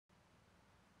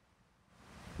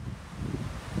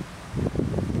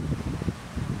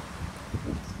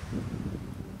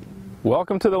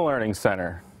Welcome to the Learning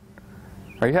Center.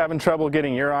 Are you having trouble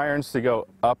getting your irons to go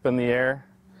up in the air?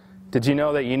 Did you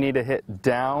know that you need to hit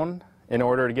down in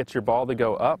order to get your ball to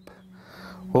go up?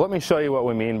 Well, let me show you what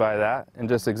we mean by that and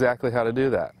just exactly how to do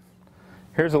that.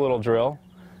 Here's a little drill.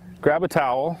 Grab a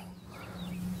towel,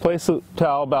 place the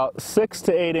towel about 6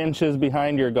 to 8 inches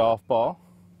behind your golf ball.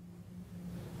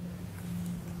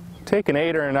 Take an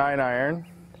 8 or a 9 iron,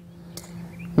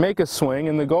 make a swing,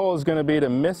 and the goal is going to be to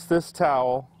miss this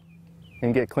towel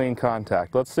and get clean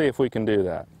contact. Let's see if we can do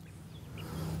that.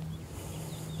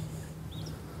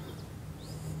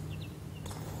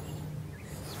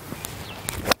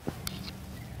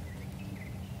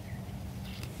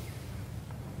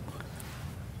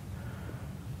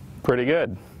 Pretty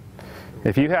good.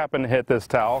 If you happen to hit this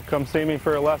towel, come see me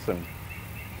for a lesson.